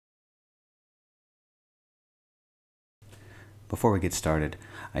Before we get started,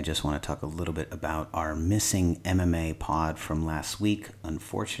 I just want to talk a little bit about our missing MMA pod from last week.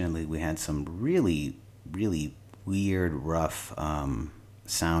 Unfortunately, we had some really weird, rough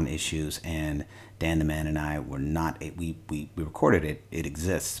sound issues, and Dan the Man and I were not. We recorded it. It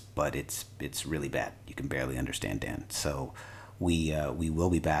exists, but it's really bad. You can barely understand Dan. So we will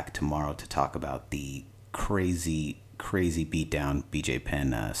be back tomorrow to talk about the crazy beatdown BJ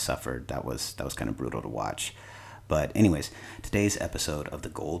Penn suffered. That was kind of brutal to watch. But anyways, today's episode of the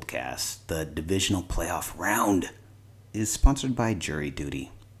GoldCast, the Divisional Playoff Round, is sponsored by Jury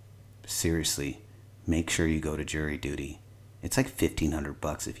Duty. Seriously, make sure you go to Jury Duty. It's like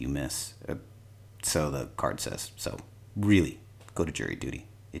 $1,500 if you miss. So the card says. So really, go to Jury Duty.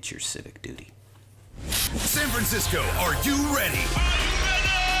 It's your civic duty. San Francisco, are you ready?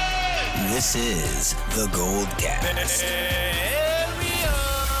 This is the GoldCast.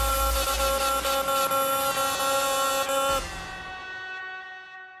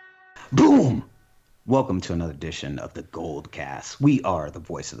 Boom! Welcome to another edition of the GoldCast. We are the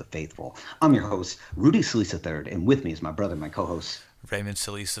voice of the faithful. I'm your host, Rudy Solis III, and with me is my brother, my co-host, Raymond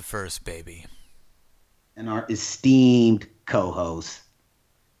Solis I, baby. And our esteemed co-host,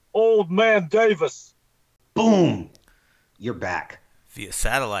 Old Man Davis. Boom! You're back. Via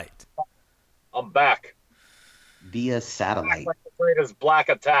satellite. I'm back. Via satellite. Like the Raiders' Black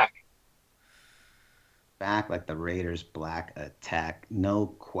Attack. Back like the Raiders' Black Attack, no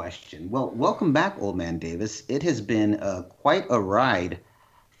question. Well, welcome back, Old Man Davis. It has been quite a ride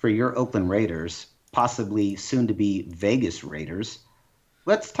for your Oakland Raiders, possibly soon to be Vegas Raiders.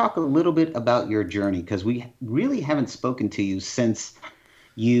 Let's talk a little bit about your journey, because we really haven't spoken to you since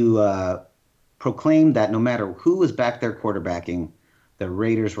you proclaimed that no matter who was back there quarterbacking, the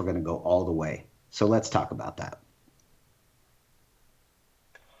Raiders were going to go all the way. So let's talk about that.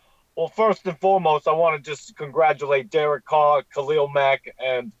 Well, first and foremost, I want to just congratulate Derek Carr, Khalil Mack,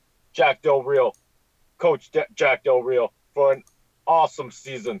 and Jack Del Rio, Coach Jack Del Rio, for an awesome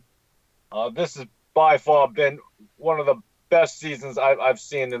season. This has by far been one of the best seasons I've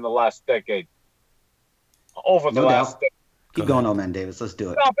seen in the last decade. Over the last decade. Keep going, Old Man Davis. Let's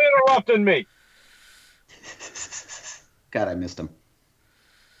do it. Stop interrupting me. God, I missed him.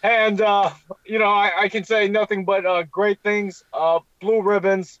 And, I can say nothing but great things. Blue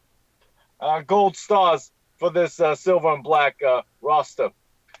ribbons. Gold stars for this silver and black roster.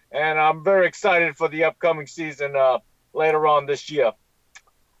 And I'm very excited for the upcoming season later on this year.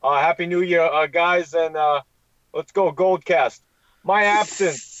 Happy New Year, guys, and let's go GoldCast. My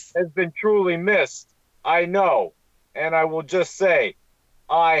absence has been truly missed, I know. And I will just say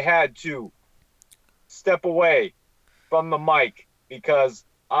I had to step away from the mic because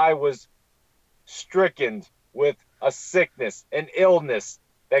I was stricken with a sickness, an illness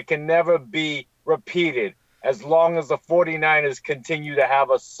that can never be repeated as long as the 49ers continue to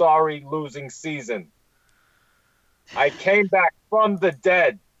have a sorry losing season. I came back from the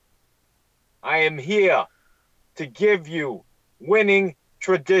dead. I am here to give you winning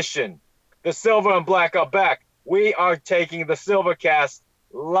tradition. The silver and black are back. We are taking the Silvercast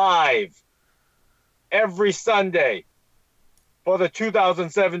live every Sunday for the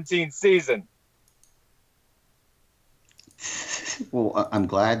 2017 season. Well, I'm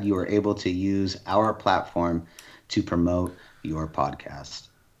glad you were able to use our platform to promote your podcast.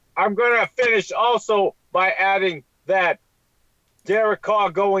 I'm going to finish also by adding that Derek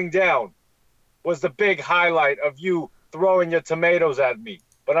Carr going down was the big highlight of you throwing your tomatoes at me.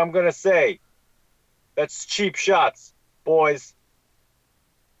 But I'm going to say that's cheap shots, boys.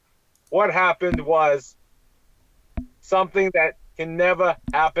 What happened was something that can never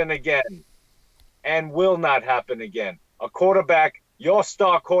happen again and will not happen again. A quarterback, your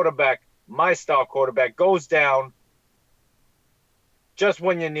star quarterback, my star quarterback, goes down just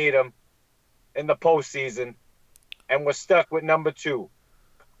when you need him in the postseason, and we're stuck with number 2.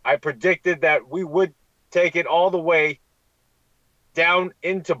 I predicted that we would take it all the way down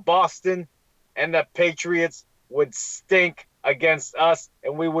into Boston, and the Patriots would stink against us,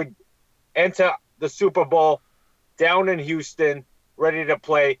 and we would enter the Super Bowl down in Houston, ready to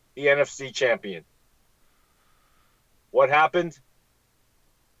play the NFC champion. What happened?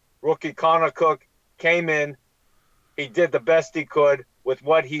 Rookie Connor Cook came in. He did the best he could with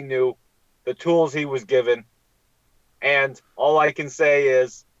what he knew, the tools he was given. And all I can say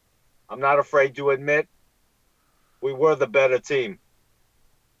is, I'm not afraid to admit, we were the better team.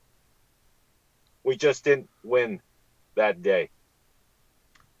 We just didn't win that day.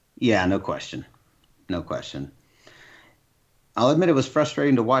 Yeah, no question. No question. I'll admit it was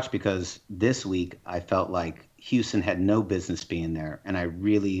frustrating to watch because this week I felt like Houston had no business being there, and I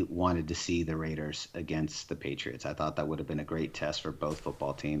really wanted to see the Raiders against the Patriots. I thought that would have been a great test for both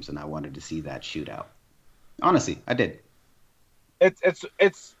football teams, and I wanted to see that shootout. Honestly, I did.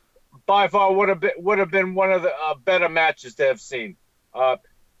 It's by far would have been one of the better matches to have seen. What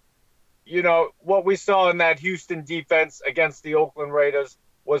we saw in that Houston defense against the Oakland Raiders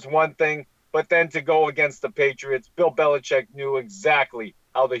was one thing, but then to go against the Patriots, Bill Belichick knew exactly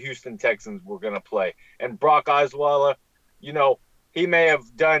how the Houston Texans were going to play. And Brock Osweiler, he may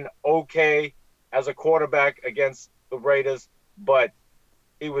have done okay as a quarterback against the Raiders, but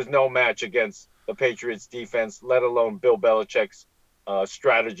he was no match against the Patriots defense, let alone Bill Belichick's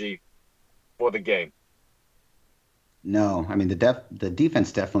strategy for the game. No, I mean the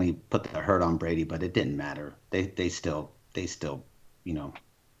defense definitely put the hurt on Brady, but it didn't matter. They still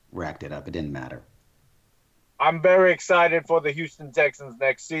racked it up. It didn't matter. I'm very excited for the Houston Texans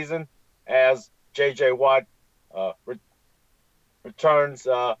next season as J.J. Watt returns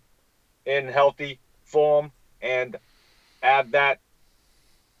in healthy form, and add that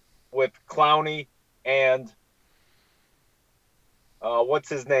with Clowney and what's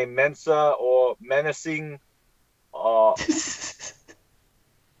his name, Mensa or Menacing.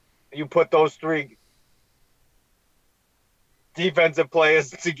 You put those three defensive players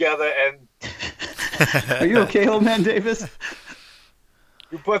together, and are you okay, old man Davis?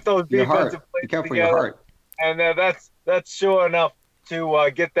 You put those defensive players together, your heart. And that's sure enough to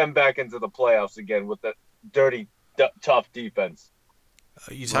get them back into the playoffs again with the dirty, tough defense.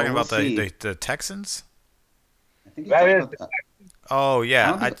 Are you talking about the Texans? I think that is. Oh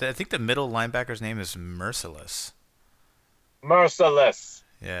yeah, I think the middle linebacker's name is Merciless. Merciless.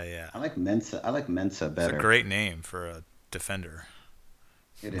 Yeah. I like Mensa. I like Mensa better. It's a great name for a defender.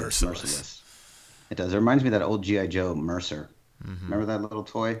 It is Merciless. It does. It reminds me of that old G.I. Joe Mercer. Mm-hmm. Remember that little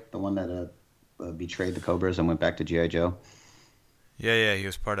toy, the one that betrayed the Cobras and went back to G.I. Joe? Yeah. He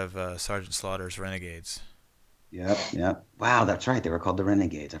was part of Sergeant Slaughter's Renegades. Yep. Wow, that's right. They were called the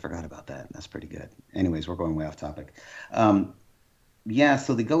Renegades. I forgot about that. That's pretty good. Anyways, we're going way off topic. So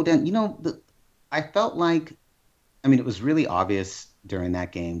they go down. I felt like, it was really obvious during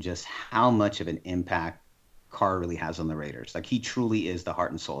that game just how much of an impact Carr really has on the Raiders. Like, he truly is the heart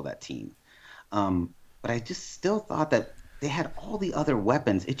and soul of that team. But I just still thought that they had all the other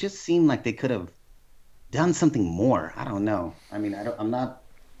weapons. It just seemed like they could have done something more. I don't know. I'm not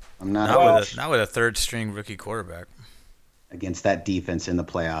with a third string rookie quarterback against that defense in the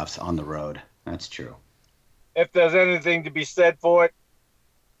playoffs on the road. That's true. If there's anything to be said for it,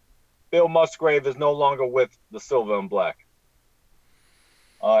 Bill Musgrave is no longer with the Silver and Black.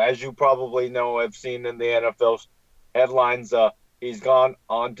 As you probably know, I've seen in the NFL headlines, he's gone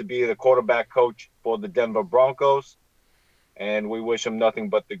on to be the quarterback coach for the Denver Broncos, and we wish him nothing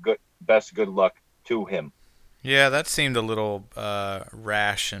but the best good luck to him. Yeah, that seemed a little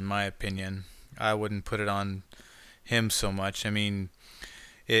rash in my opinion. I wouldn't put it on him so much.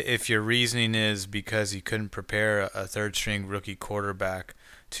 If your reasoning is because he couldn't prepare a third-string rookie quarterback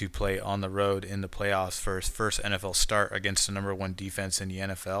to play on the road in the playoffs for his first NFL start against the number one defense in the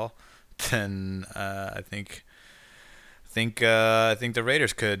NFL, then I think the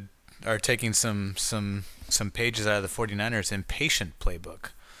Raiders are taking some pages out of the 49ers impatient playbook.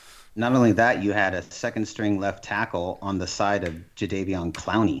 Not only that, you had a second-string left tackle on the side of Jadeveon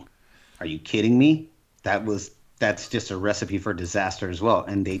Clowney. Are you kidding me? That's just a recipe for disaster as well,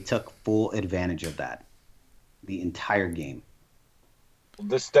 and they took full advantage of that the entire game. Well,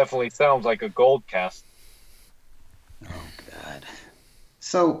 this definitely sounds like a GoldCast. Oh, God.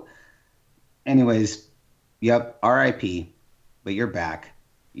 So, anyways, yep, RIP, but you're back.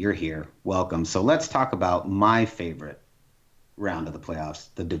 You're here. Welcome. So let's talk about my favorite round of the playoffs,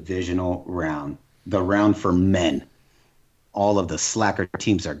 the divisional round, the round for men. All of the slacker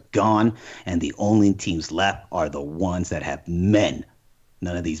teams are gone, and the only teams left are the ones that have men.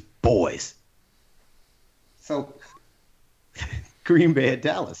 None of these boys. So, Green Bay at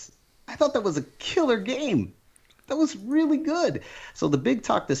Dallas. I thought that was a killer game. That was really good. So the big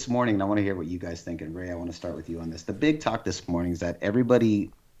talk this morning, and I want to hear what you guys think, and Ray, I want to start with you on this. The big talk this morning is that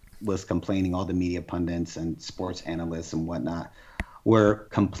everybody was complaining, all the media pundits and sports analysts and whatnot were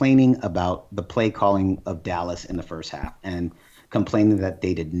complaining about the play calling of Dallas in the first half and complaining that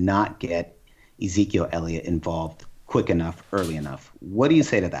they did not get Ezekiel Elliott involved quick enough, early enough. What do you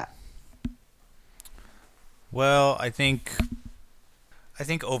say to that? Well, I think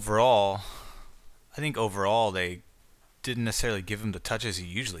overall they didn't necessarily give him the touches he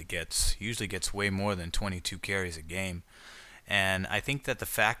usually gets. He usually gets way more than 22 carries a game. And I think that the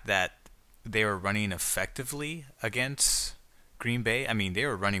fact that they were running effectively against Green Bay, I mean, they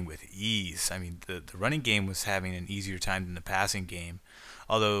were running with ease. I mean, the running game was having an easier time than the passing game.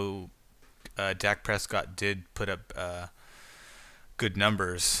 Although Dak Prescott did put up good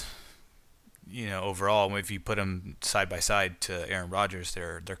numbers, overall. If you put them side by side to Aaron Rodgers,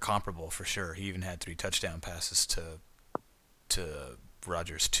 they're comparable for sure. He even had 3 touchdown passes to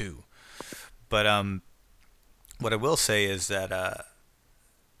Rodgers too. But what I will say is that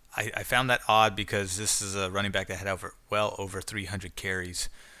I found that odd because this is a running back that had well over 300 carries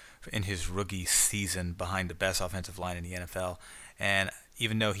in his rookie season behind the best offensive line in the NFL. And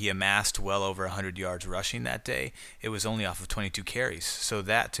even though he amassed well over 100 yards rushing that day, it was only off of 22 carries. So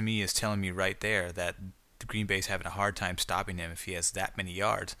that, to me, is telling me right there that the Green Bay's having a hard time stopping him if he has that many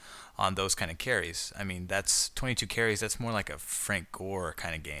yards on those kind of carries. I mean, that's 22 carries. That's more like a Frank Gore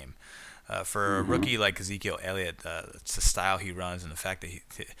kind of game. For a rookie like Ezekiel Elliott, it's the style he runs and the fact that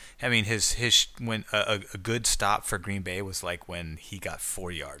when a good stop for Green Bay was like when he got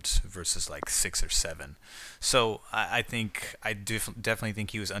 4 yards versus like 6 or 7. So I definitely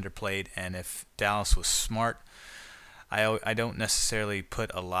think he was underplayed. And if Dallas was smart, I don't necessarily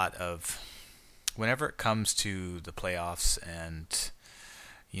put a lot of, whenever it comes to the playoffs and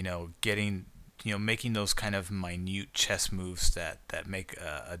making those kind of minute chess moves that make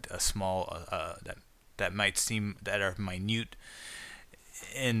a small that might seem that are minute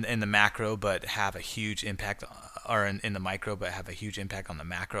in the macro but have a huge impact, or in the micro but have a huge impact on the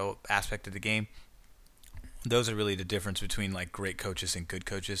macro aspect of the game. Those are really the difference between like great coaches and good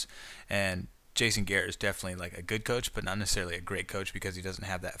coaches. And Jason Garrett is definitely like a good coach, but not necessarily a great coach because he doesn't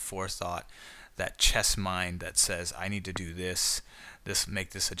have that forethought, that chess mind that says, I need to do this, make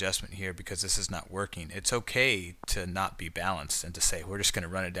this adjustment here because this is not working. It's okay to not be balanced and to say, we're just going to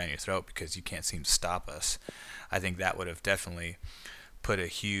run it down your throat because you can't seem to stop us. I think that would have definitely put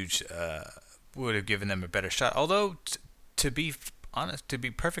would have given them a better shot. Although, to be honest, to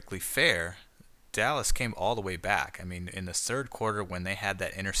be perfectly fair, Dallas came all the way back. I mean, in the third quarter when they had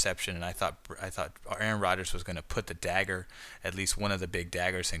that interception, and I thought Aaron Rodgers was going to put the dagger, at least one of the big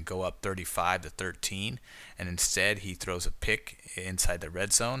daggers, and go up 35-13, and instead he throws a pick inside the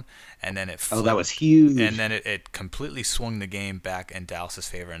red zone, and then it flipped, that was huge. And then it completely swung the game back in Dallas's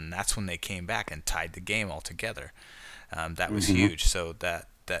favor, and that's when they came back and tied the game altogether. That was huge. So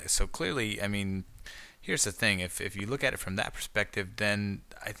so clearly, I mean, here's the thing. If you look at it from that perspective, then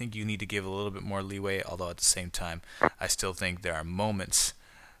I think you need to give a little bit more leeway, although at the same time, I still think there are moments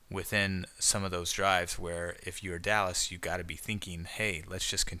within some of those drives where if you're Dallas, you got to be thinking, hey, let's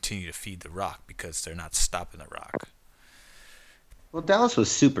just continue to feed the rock because they're not stopping the rock. Well, Dallas was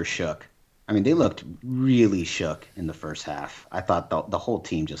super shook. I mean, they looked really shook in the first half. I thought the whole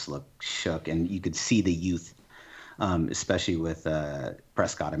team just looked shook, and you could see the youth, especially with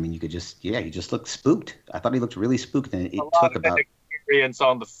Prescott. I mean, he just looked spooked. I thought he looked really spooked, and it took about experience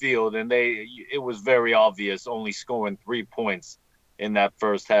on the field, and it was very obvious. Only scoring 3 points in that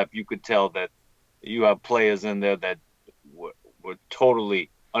first half, you could tell that you have players in there that were totally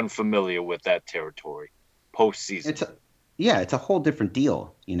unfamiliar with that territory postseason. It's a whole different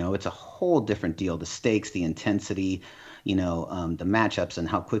deal. It's a whole different deal. The stakes, the intensity, the matchups, and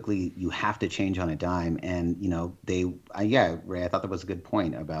how quickly you have to change on a dime. And, Ray, I thought that was a good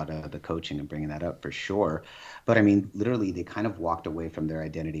point about the coaching and bringing that up for sure. But, I mean, literally, they kind of walked away from their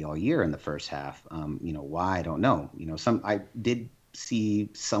identity all year in the first half. Why? I don't know. I did see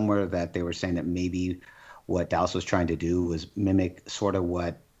somewhere that they were saying that maybe what Dallas was trying to do was mimic sort of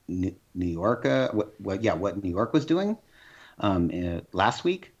what New York was doing last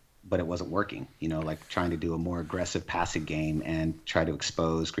week, but it wasn't working, like trying to do a more aggressive passing game and try to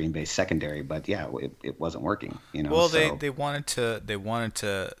expose Green Bay's secondary. But yeah, it wasn't working, Well, they wanted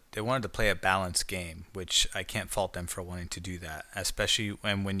to play a balanced game, which I can't fault them for wanting to do that, especially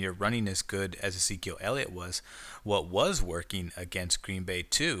when you're running as good as Ezekiel Elliott was. What was working against Green Bay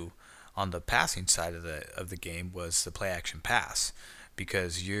too on the passing side of the game was the play action pass.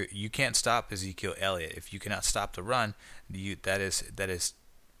 Because you can't stop Ezekiel Elliott. If you cannot stop the run, that is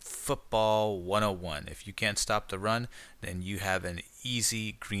football 101. If you can't stop the run, then you have an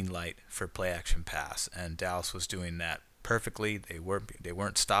easy green light for play action pass. And Dallas was doing that perfectly. They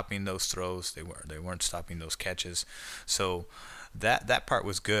weren't stopping those throws. They weren't stopping those catches. So that part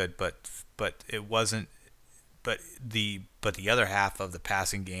was good, but it wasn't. But the other half of the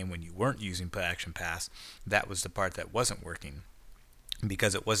passing game, when you weren't using play action pass, that was the part that wasn't working.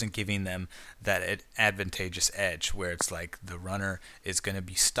 because it wasn't giving them that advantageous edge where it's like the runner is going to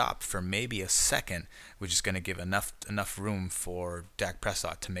be stopped for maybe a second, which is going to give enough room for Dak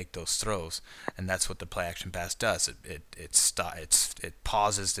Prescott to make those throws, and that's what the play action pass does. It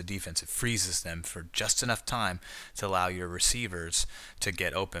pauses the defense, it freezes them for just enough time to allow your receivers to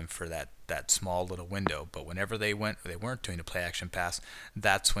get open for that small little window. But whenever they weren't doing a play action pass,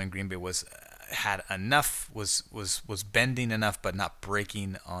 that's when Green Bay was bending enough but not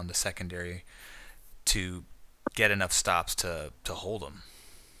breaking on the secondary to get enough stops to hold them.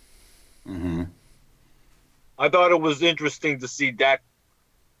 Mm-hmm. I thought it was interesting to see Dak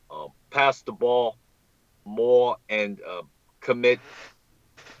pass the ball more and commit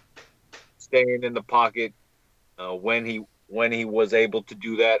staying in the pocket when he was able to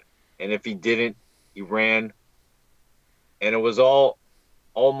do that, and if he didn't, he ran, and it was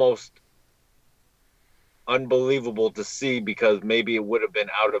almost unbelievable to see because maybe it would have been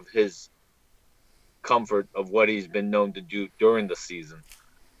out of his comfort of what he's been known to do during the season.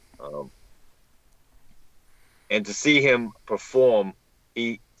 And to see him perform,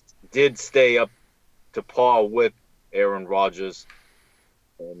 he did stay up to par with Aaron Rodgers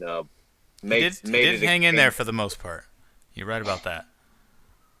and He did hang in there for the most part. You're right about that.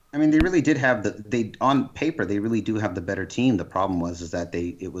 I mean, they really did have on paper, they really do have the better team. The problem was that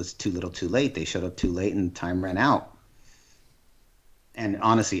it was too little too late. They showed up too late and time ran out. And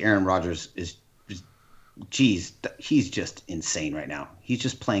honestly, Aaron Rodgers he's just insane right now. He's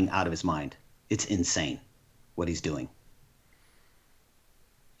just playing out of his mind. It's insane what he's doing.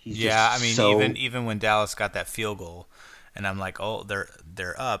 I mean, even when Dallas got that field goal, and I'm like, oh, they're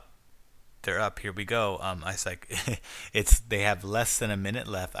up. Here we go. I was like, they have less than a minute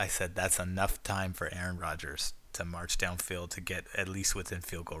left. I said that's enough time for Aaron Rodgers to march downfield to get at least within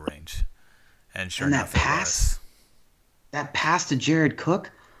field goal range. And sure enough, that pass to Jared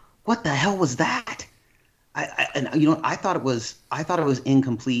Cook, what the hell was that? I thought it was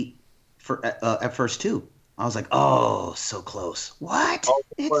incomplete for at first too. I was like, oh, so close. What?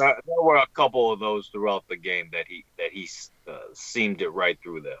 There were a couple of those throughout the game that he seamed it right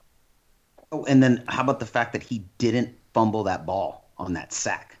through there. Oh, and then how about the fact that he didn't fumble that ball on that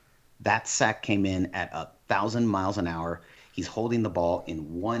sack? That sack came in at 1,000 miles an hour. He's holding the ball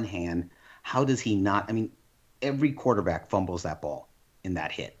in one hand. How does he not? I mean, every quarterback fumbles that ball in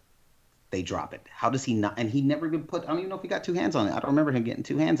that hit. They drop it. How does he not? And he never even I don't even know if he got two hands on it. I don't remember him getting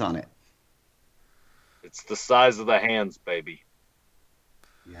two hands on it. It's the size of the hands, baby.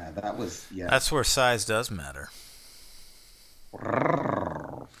 Yeah, yeah. That's where size does matter.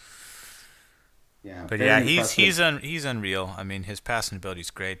 Yeah, but yeah, he's unreal. I mean, his passing ability is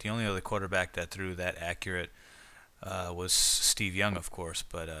great. The only other quarterback that threw that accurate was Steve Young, of course.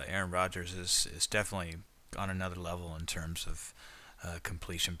 But Aaron Rodgers is definitely on another level in terms of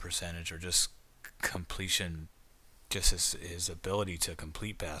completion percentage or just completion, just his ability to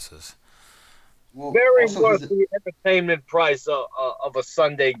complete passes. Well, very worth the entertainment price of a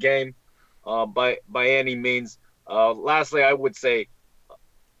Sunday game by any means. Lastly, I would say,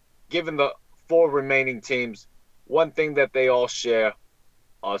 given the 4 remaining teams, one thing that they all share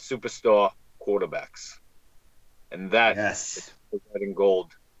are superstar quarterbacks. And that is what Red and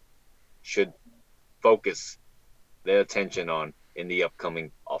Gold should focus their attention on in the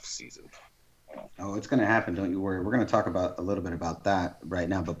upcoming offseason. Oh, it's going to happen. Don't you worry. We're going to talk about a little bit about that right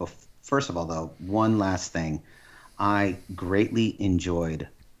now. But first of all, though, one last thing. I greatly enjoyed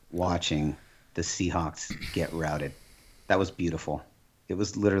watching the Seahawks get routed. That was beautiful. It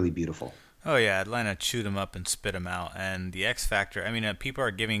was literally beautiful. Oh yeah, Atlanta chewed them up and spit them out. And the X factor. I mean, people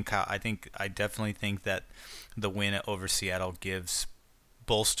are giving Kyle. I definitely think that the win over Seattle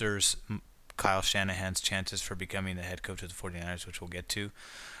bolsters Kyle Shanahan's chances for becoming the head coach of the 49ers, which we'll get to.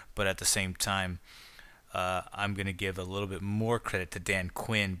 But at the same time, I'm going to give a little bit more credit to Dan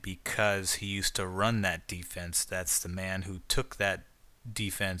Quinn because he used to run that defense. That's the man who took that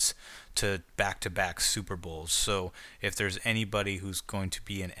defense to back-to-back Super Bowls. So if there's anybody who's going to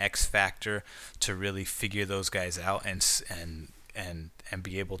be an X factor to really figure those guys out and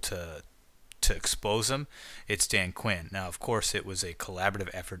be able to expose them, it's Dan Quinn. Now, of course, it was a collaborative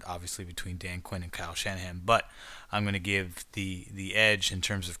effort, obviously, between Dan Quinn and Kyle Shanahan, but I'm going to give the edge in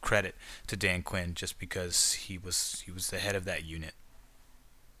terms of credit to Dan Quinn just because he was the head of that unit.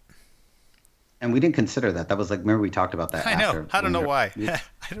 And we didn't consider that. That was like, remember we talked about that. I know. I don't know why.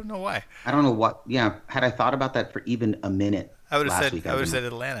 I don't know why. I don't know what. Yeah. Had I thought about that for even a minute, I would have said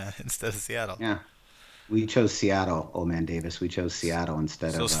Atlanta instead of Seattle. Yeah. We chose Seattle, old man Davis. We chose Seattle instead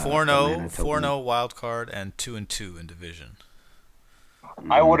of. So it's 4-0 wild card, and 2-2 in division.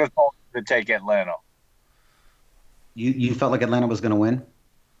 I would have told you to take Atlanta. You felt like Atlanta was going to win?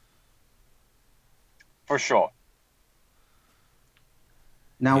 For sure.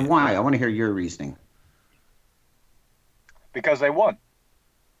 Now, Yeah. why? I want to hear your reasoning. Because they won.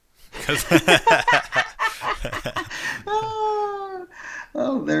 'Cause-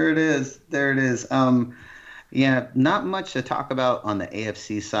 Oh, there it is. There it is. Yeah, not much to talk about on the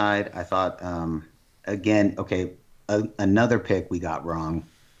AFC side. I thought, again, okay, another pick we got wrong.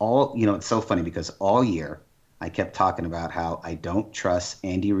 It's so funny because all year I kept talking about how I don't trust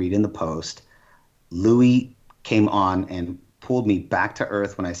Andy Reid in the post. Louis came on and pulled me back to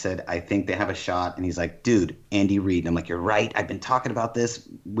earth when I said I think they have a shot, and he's like, "Dude, Andy Reid." And I'm like, "You're right. I've been talking about this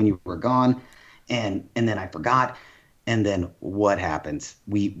when you were gone, and then I forgot." And then what happens?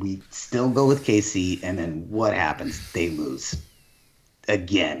 We still go with KC, and then what happens? They lose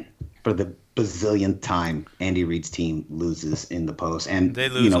again for the bazillionth time. Andy Reid's team loses in the post, and They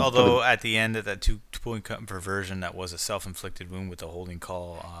lose, for although the at the end of that two-point conversion, that was a self-inflicted wound with the holding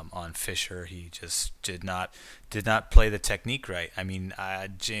call on Fisher. He just did not play the technique right. I mean,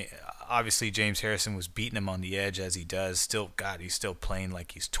 obviously James Harrison was beating him on the edge as he does. Still, God, he's still playing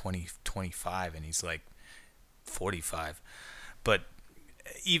like he's 20, 25, and he's like 45. But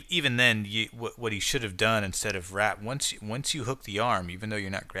even then, what he should have done instead of wrap, once you hook the arm, even though you're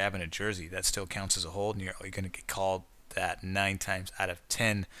not grabbing a jersey, that still counts as a hold, and you're going to get called that 9 times out of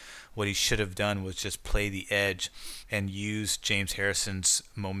 10. What he should have done was just play the edge and use James Harrison's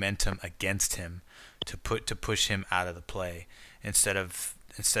momentum against him to push him out of the play instead of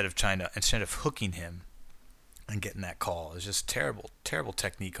hooking him and getting that call. It was just terrible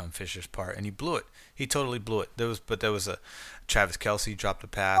technique on Fisher's part, and he blew it. He totally blew it. There was a Travis Kelce dropped a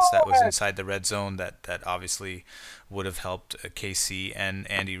pass that was inside the red zone that obviously would have helped KC, and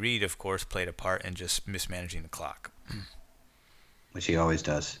Andy Reid, of course, played a part in just mismanaging the clock. which he always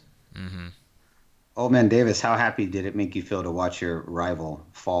does. Mm-hmm. Old Man Davis, how happy did it make you feel to watch your rival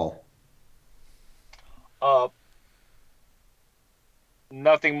fall?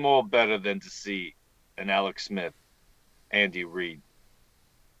 Nothing more better than to see an Alex Smith, Andy Reid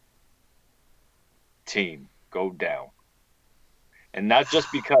team go down. And not just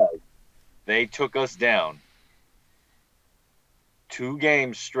because they took us down 2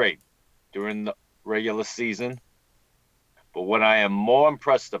 games straight during the regular season, but what I am more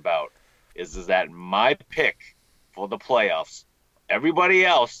impressed about is that my pick for the playoffs, everybody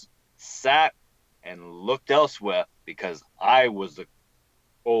else sat and looked elsewhere because I was the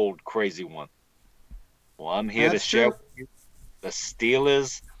old crazy one. Well, I'm here That's to share true. with you the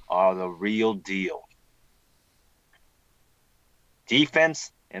Steelers are the real deal.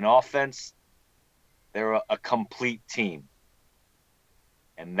 Defense and offense, they're a complete team.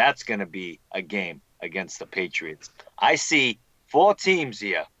 And that's going to be a game against the Patriots. I see 4 teams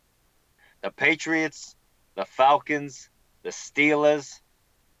here. The Patriots, the Falcons, the Steelers.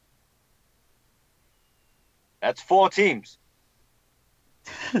 That's 4 teams.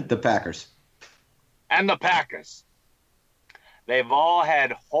 The Packers. And the Packers. They've all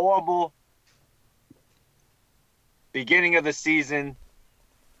had horrible beginning of the season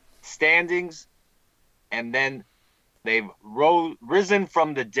standings, and then they've risen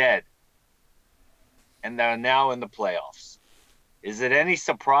from the dead, and they're now in the playoffs. Is it any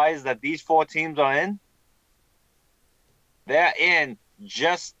surprise that these 4 teams are in? They're in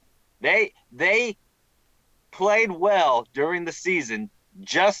just they played well during the season,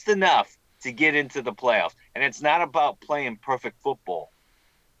 just enough to get into the playoffs. And it's not about playing perfect football.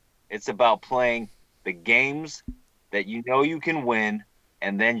 It's about playing the games that you know you can win,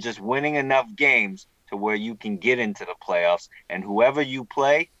 and then just winning enough games to where you can get into the playoffs. And whoever you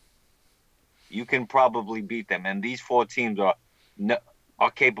play, you can probably beat them. And these 4 teams are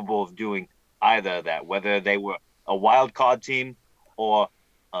capable of doing either of that, whether they were a wild card team or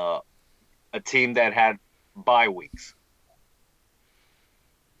a team that had bye weeks.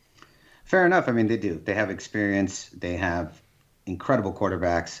 Fair enough. I mean, they do. They have experience. They have incredible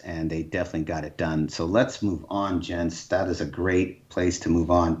quarterbacks, and they definitely got it done. So let's move on, gents. That is a great place to move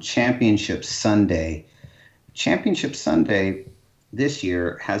on. Championship Sunday. Championship Sunday this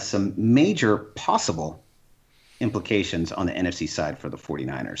year has some major possible implications on the NFC side for the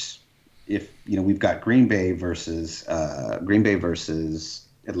 49ers. If we've got Green Bay versus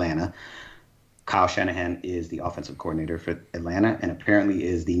Atlanta. Kyle Shanahan is the offensive coordinator for Atlanta, and apparently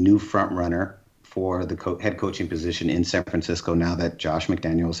is the new front runner for the head coaching position in San Francisco now that Josh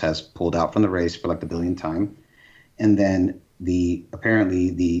McDaniels has pulled out from the race for like the billionth time. And then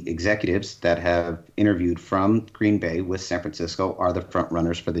apparently the executives that have interviewed from Green Bay with San Francisco are the front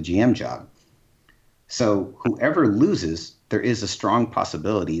runners for the GM job. So whoever loses, there is a strong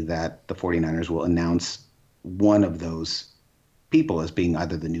possibility that the 49ers will announce one of those people as being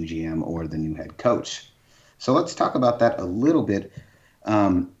either the new GM or the new head coach. So let's talk about that a little bit.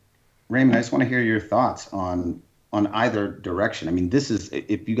 Um, Raymond, I just want to hear your thoughts on either direction. I mean, this is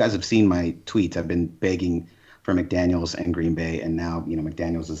if you guys have seen my tweets, I've been begging for McDaniels and Green Bay, and now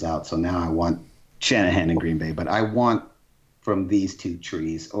McDaniels is out, so now I want Shanahan and Green Bay. But I want from these two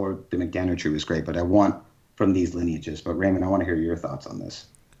trees, or the McDaniel tree was great, but I want from these lineages. But Raymond, I want to hear your thoughts on this.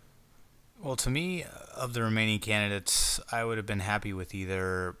 Well, to me, of the remaining candidates, I would have been happy with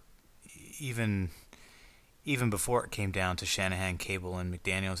either, even before it came down to Shanahan, Cable, and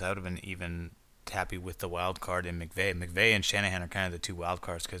McDaniels, I would have been even happy with the wild card in McVay. McVay and Shanahan are kind of the two wild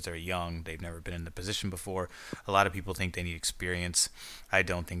cards because they're young. They've never been in the position before. A lot of people think they need experience. I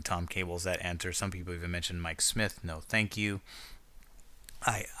don't think Tom Cable's that answer. Some people even mentioned Mike Smith. No, thank you.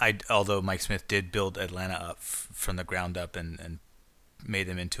 Although Mike Smith did build Atlanta up from the ground up and made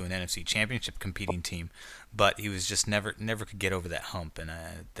them into an NFC Championship competing team, but he was just never could get over that hump, and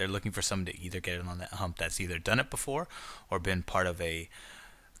they're looking for someone to either get it on that hump that's either done it before or been part of a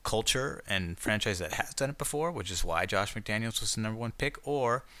culture and franchise that has done it before, which is why Josh McDaniels was the number one pick,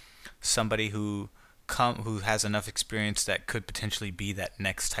 or somebody who has enough experience that could potentially be that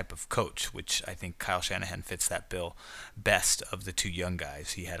next type of coach, which I think Kyle Shanahan fits that bill best of the two young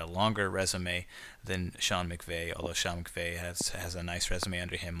guys. He had a longer resume than Sean McVay, although Sean McVay has a nice resume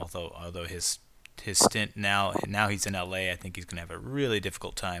under him, although his stint now he's in LA, I think he's going to have a really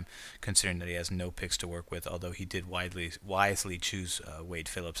difficult time considering that he has no picks to work with, although he did wisely choose Wade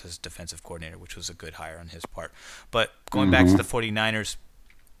Phillips as defensive coordinator, which was a good hire on his part. But going back to the 49ers,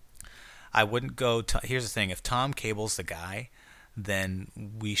 I wouldn't go here's the thing, if Tom Cable's the guy, then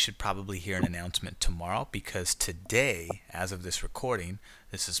we should probably hear an announcement tomorrow, because today, as of this recording,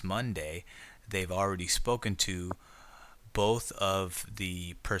 this is Monday, they've already spoken to both of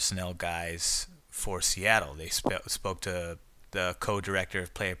the personnel guys for Seattle. They spoke to the co-director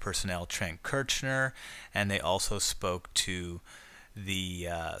of player personnel, Trent Kirchner, and they also spoke to the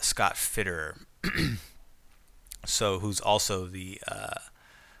Scott Fitterer, who's also the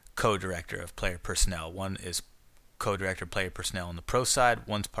co-director of player personnel. One is co-director of player personnel on the pro side,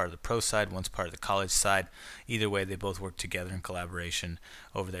 one's part of the pro side, one's part of the college side. Either way, they both work together in collaboration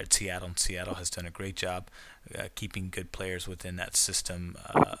over there at Seattle, and Seattle has done a great job keeping good players within that system,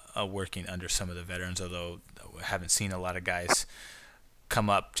 working under some of the veterans, although I haven't seen a lot of guys come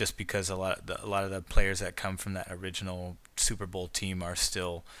up, just because a lot of the players that come from that original Super Bowl team are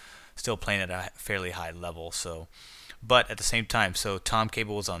still playing at a fairly high level. But at the same time, so Tom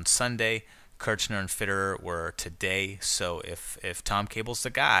Cable was on Sunday, Kirchner and Fitterer were today. So if Tom Cable's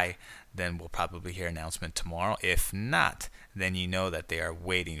the guy, then we'll probably hear an announcement tomorrow. If not, then you know that they are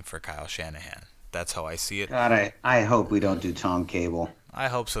waiting for Kyle Shanahan. That's how I see it. God, I hope we don't do Tom Cable. I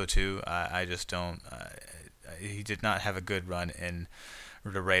hope so too. I just don't. He did not have a good run in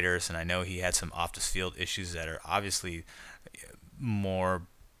the Raiders, and I know he had some off-the-field issues that are obviously more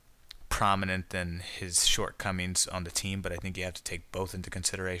prominent than his shortcomings on the team, but I think you have to take both into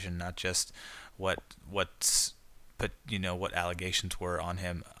consideration, not just what allegations were on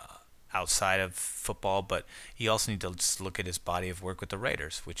him outside of football, but you also need to just look at his body of work with the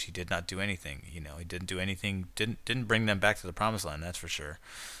Raiders, which he did not do anything. He didn't do anything, didn't bring them back to the promised land, that's for sure.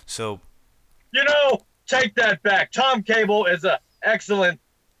 So, take that back. Tom Cable is an excellent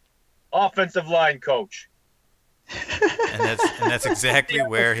offensive line coach. and that's exactly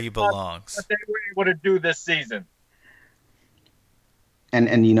where he belongs. What they were able to do this season. And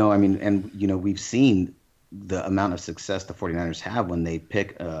we've seen the amount of success the 49ers have when they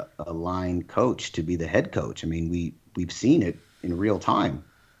pick a line coach to be the head coach. I mean, we've seen it in real time.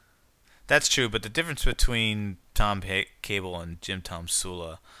 That's true, but the difference between Tom Cable and Jim Tom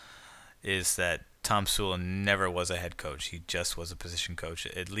Sula is that Tom Sula never was a head coach. He just was a position coach.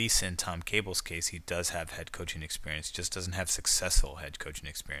 At least in Tom Cable's case, he does have head coaching experience, just doesn't have successful head coaching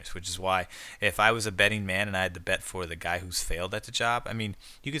experience, which is why if I was a betting man and I had to bet for the guy who's failed at the job, I mean,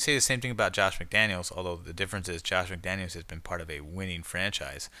 you could say the same thing about Josh McDaniels, although the difference is Josh McDaniels has been part of a winning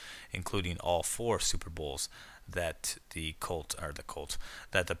franchise, including all 4 Super Bowls that the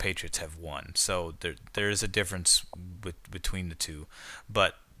Patriots have won. So there is a difference between the two,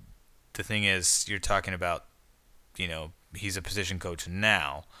 but the thing is, you're talking about, he's a position coach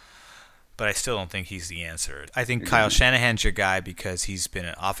now, but I still don't think he's the answer. I think Kyle Shanahan's your guy because he's been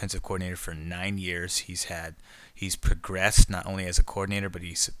an offensive coordinator for 9 years. He's He's progressed not only as a coordinator, but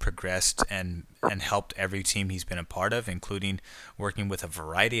he's progressed and helped every team he's been a part of, including working with a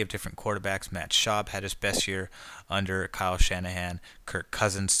variety of different quarterbacks. Matt Schaub had his best year under Kyle Shanahan. Kirk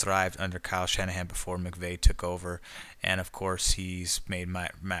Cousins thrived under Kyle Shanahan before McVay took over. And, of course, he's made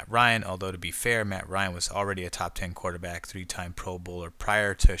Matt Ryan, although to be fair, Matt Ryan was already a top 10 quarterback, 3-time Pro Bowler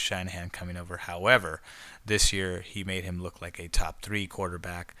prior to Shanahan coming over. However, this year he made him look like a top 3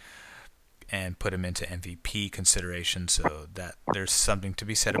 quarterback and put him into MVP consideration, so that there's something to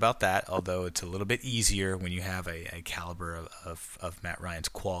be said about that, although it's a little bit easier when you have a caliber of Matt Ryan's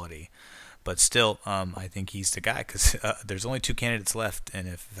quality. But still, I think he's the guy, because there's only 2 candidates left, and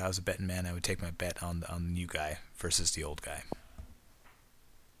if I was a betting man, I would take my bet on the new guy versus the old guy.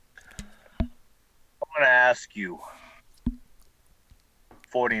 I want to ask you,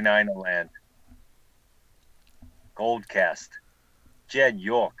 49er land, GoldCast, Jed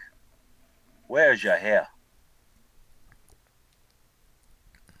York, where's your hair?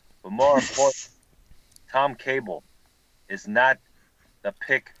 But more important, Tom Cable is not the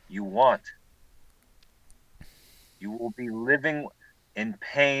pick you want. You will be living in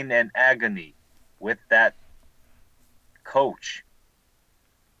pain and agony with that coach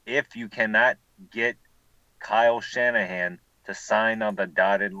if you cannot get Kyle Shanahan to sign on the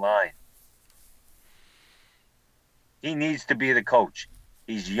dotted line. He needs to be the coach.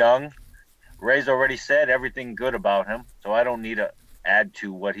 He's young. Ray's already said everything good about him, so I don't need to add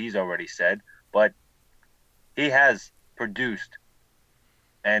to what he's already said. But he has produced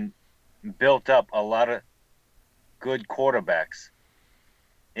and built up a lot of good quarterbacks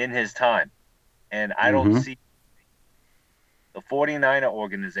in his time. And I don't see the 49er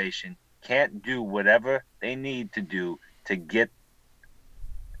organization can't do whatever they need to do to get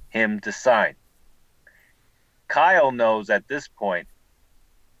him to sign. Kyle knows at this point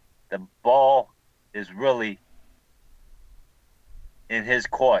the ball is really in his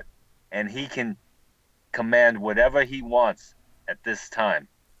court, and he can command whatever he wants at this time.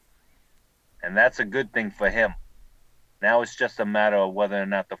 And that's a good thing for him. Now it's just a matter of whether or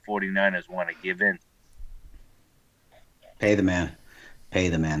not the 49ers want to give in. Pay the man. Pay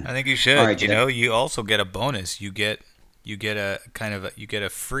the man. I think you should. All right, you also get a bonus. You get a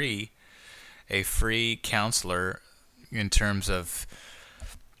free counselor in terms of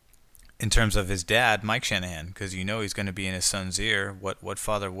his dad, Mike Shanahan, because he's going to be in his son's ear. What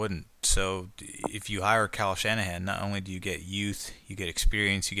father wouldn't? So if you hire Kyle Shanahan, not only do you get youth, you get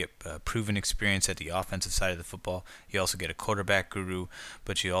experience, you get proven experience at the offensive side of the football. You also get a quarterback guru,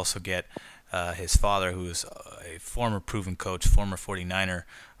 but you also get his father, who is a former proven coach, former 49er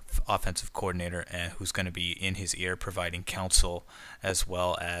offensive coordinator, and who's going to be in his ear providing counsel as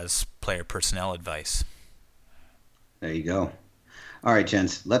well as player personnel advice. There you go. All right,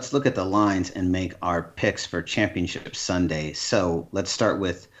 gents, let's look at the lines and make our picks for Championship Sunday. So let's start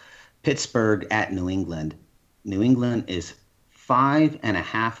with Pittsburgh at New England. New England is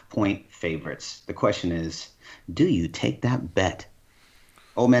 5.5-point favorites. The question is, do you take that bet?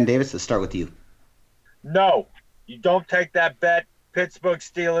 Old Man Davis, let's start with you. No, you don't take that bet. Pittsburgh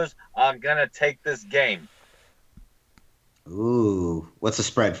Steelers are going to take this game. Ooh, what's the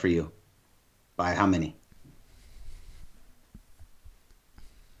spread for you? By how many?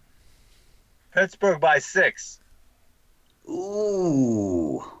 Pittsburgh by 6.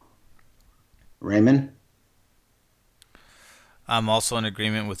 Ooh. Raymond? I'm also in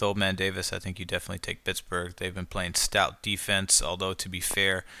agreement with Old Man Davis. I think you definitely take Pittsburgh. They've been playing stout defense, although to be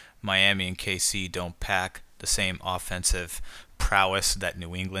fair, Miami and KC don't pack the same offensive prowess that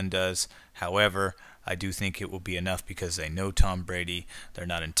New England does. However, I do think it will be enough because they know Tom Brady. They're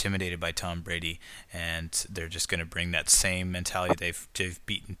not intimidated by Tom Brady, and they're just going to bring that same mentality. They've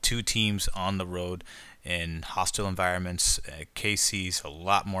beaten 2 teams on the road in hostile environments. KC's a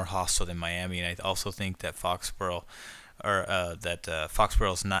lot more hostile than Miami, and I also think that Foxborough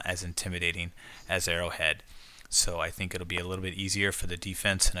is not as intimidating as Arrowhead. So I think it'll be a little bit easier for the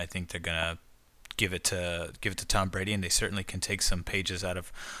defense, and I think they're gonna give it to Tom Brady, and they certainly can take some pages out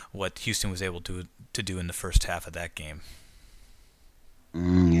of what Houston was able to do in the first half of that game.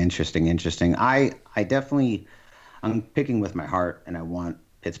 Interesting. I'm picking with my heart, and I want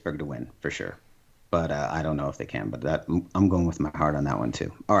Pittsburgh to win for sure. But I don't know if they can. But I'm going with my heart on that one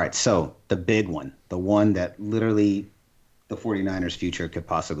too. All right, so the big one, the one that literally the 49ers' future could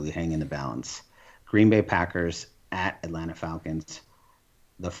possibly hang in the balance. Green Bay Packers at Atlanta Falcons.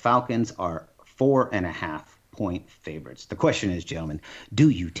 The Falcons are 4.5-point favorites. The question is, gentlemen, do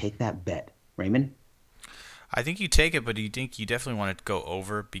you take that bet? Raymond? I think you take it, but do you think you definitely want to go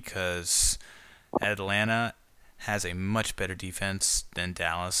over because Atlanta has a much better defense than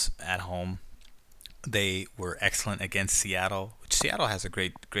Dallas at home. They were excellent against Seattle, which Seattle has a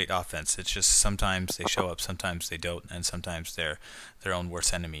great offense. It's just sometimes they show up, sometimes they don't, and sometimes they're their own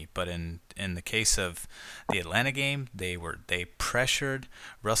worst enemy. But in the case of the Atlanta game, they pressured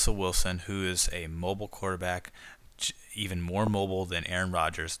Russell Wilson, who is a mobile quarterback, even more mobile than Aaron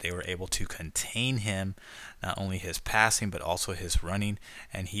Rodgers. They were able to contain him, not only his passing but also his running,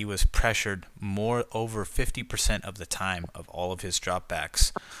 and he was pressured more over 50% of the time of all of his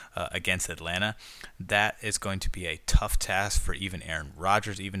dropbacks against Atlanta. That is going to be a tough task for even Aaron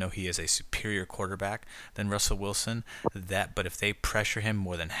Rodgers, even though he is a superior quarterback than Russell Wilson. But if they pressure him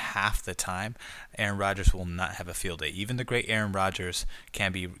more than half the time, Aaron Rodgers will not have a field day. Even the great Aaron Rodgers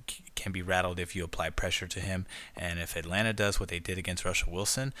can be rattled if you apply pressure to him. And if Atlanta does what they did against Russell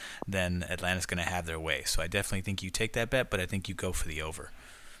Wilson, then Atlanta's going to have their way. So I definitely think you take that bet, but I think you go for the over.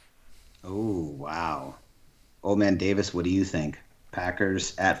 Oh, wow. Old man Davis, what do you think?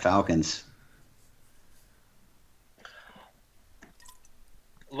 Packers at Falcons.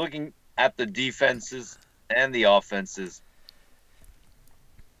 Looking at the defenses and the offenses,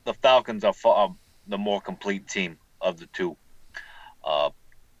 the Falcons are the more complete team of the two.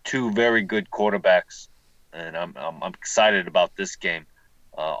 Two very good quarterbacks, and I'm excited about this game.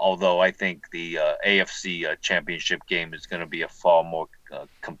 Although I think the AFC championship game is going to be a far more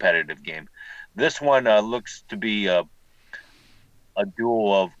competitive game. This one looks to be a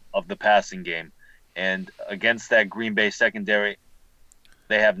duel of the passing game, and against that Green Bay secondary,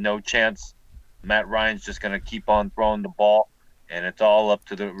 they have no chance. Matt Ryan's just going to keep on throwing the ball, and it's all up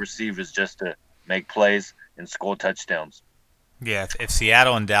to the receivers just to make plays and score touchdowns. Yeah, if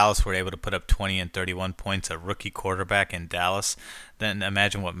Seattle and Dallas were able to put up 20 and 31 points, a rookie quarterback in Dallas, then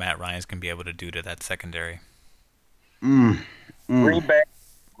imagine what Matt Ryan's going to be able to do to that secondary. Green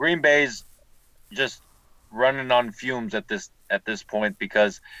Bay's just running on fumes at this point,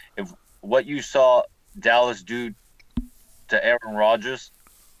 because if what you saw Dallas do to Aaron Rodgers,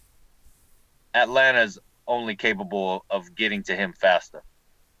 Atlanta's only capable of getting to him faster.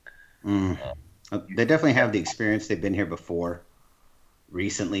 They definitely have the experience. They've been here before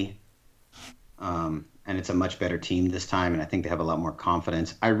recently. And it's a much better team this time, and I think they have a lot more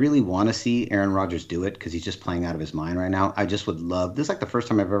confidence. I really want to see Aaron Rodgers do it because he's just playing out of his mind right now. I just would love – this is like the first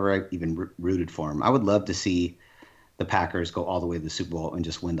time I've ever even rooted for him. I would love to see the Packers go all the way to the Super Bowl and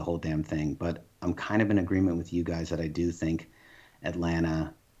just win the whole damn thing. But I'm kind of in agreement with you guys that I do think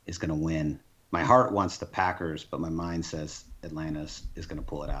Atlanta is going to win. My heart wants the Packers, but my mind says Atlanta is going to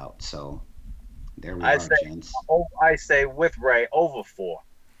pull it out. So there we are, gents. I say with Ray, over 4.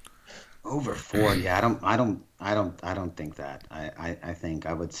 Over 4, yeah. I don't think that. I think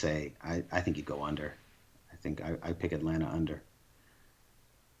I would say I think you go under. I think I pick Atlanta under.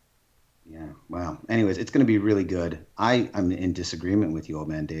 Yeah. Wow. Anyways, it's going to be really good. I'm in disagreement with you, old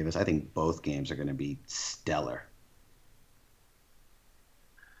man Davis. I think both games are going to be stellar.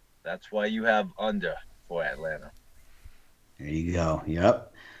 That's why you have under for Atlanta. There you go.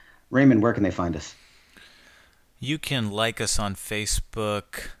 Yep. Raymond, where can they find us? You can like us on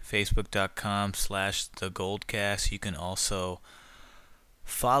Facebook, facebook.com/thegoldcast. You can also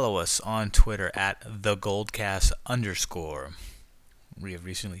follow us on Twitter at @thegoldcast_. We have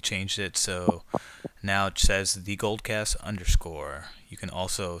recently changed it, so now it says @thegoldcast_. You can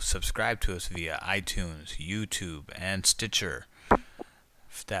also subscribe to us via iTunes, YouTube, and Stitcher.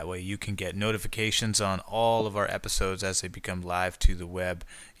 That way you can get notifications on all of our episodes as they become live to the web.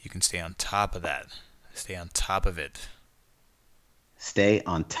 You can stay on top of that. Stay on top of it. Stay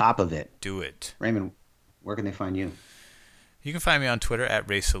on top of it. Do it. Raymond, where can they find you? You can find me on Twitter at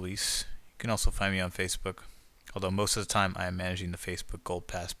Rudy Solis. You can also find me on Facebook. Although most of the time I am managing the Facebook Gold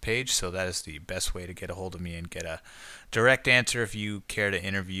Pass page, so that is the best way to get a hold of me and get a direct answer if you care to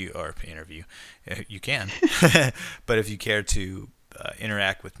interview. You can. But if you care to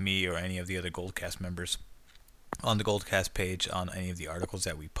interact with me or any of the other GoldCast members on the GoldCast page on any of the articles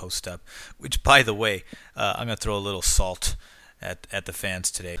that we post up, which, by the way, I'm going to throw a little salt at the fans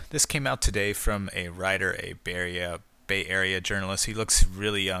today. This came out today from a writer, a Bay Area journalist. He looks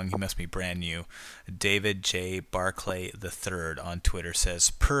really young. He must be brand new. David J. Barclay III on Twitter says,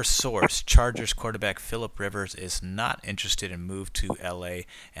 per source, Chargers quarterback Phillip Rivers is not interested in move to L.A.,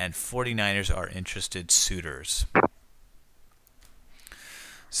 and 49ers are interested suitors.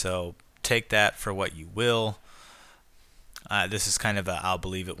 So take that for what you will. This is kind of a I'll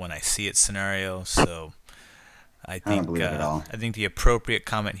believe it when I see it scenario. So I don't believe it at all. I think the appropriate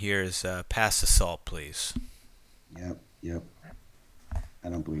comment here is pass the salt, please. Yep. I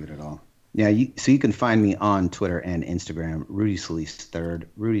don't believe it at all. Yeah, so you can find me on Twitter and Instagram, Rudy Solis 3rd,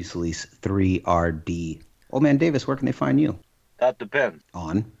 Rudy Solis 3RD. Old man Davis, where can they find you? That depends.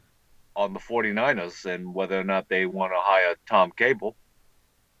 On on the 49ers and whether or not they want to hire Tom Cable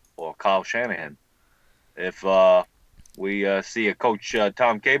or Kyle Shanahan. If we see a coach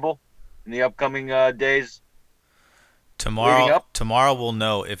Tom Cable in the upcoming days, leading up, Tomorrow we'll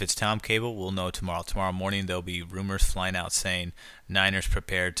know if it's Tom Cable. We'll know tomorrow. Tomorrow morning there'll be rumors flying out saying Niners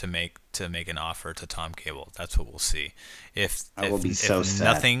prepared to make an offer to Tom Cable. That's what we'll see. I will be so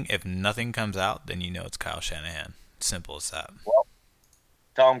sad. If nothing comes out, then you know it's Kyle Shanahan. Simple as that. well,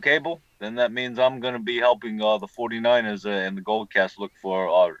 Tom Cable, then that means I'm going to be helping the 49ers and the GoldCast look for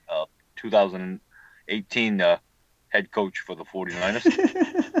our 2018 head coach for the 49ers.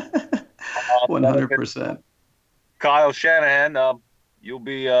 100%. Kyle Shanahan, you'll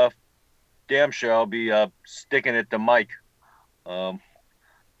be damn sure I'll be sticking it to Mike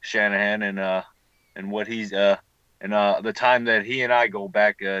Shanahan and what he's and the time that he and I go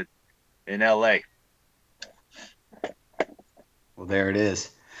back in L.A. Well, there it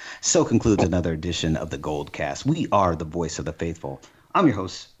is. So concludes another edition of the GoldCast. We are the voice of the faithful. I'm your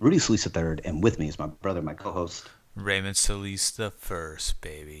host, Rudy Solis III, and with me is my brother, my co-host, Raymond Solis the first,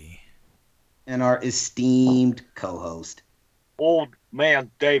 baby. and our esteemed co-host, Old Man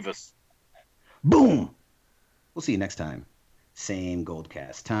Davis. Boom! We'll see you next time. Same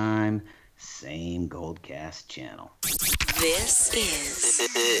GoldCast time, same GoldCast channel. This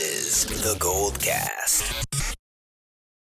is the GoldCast.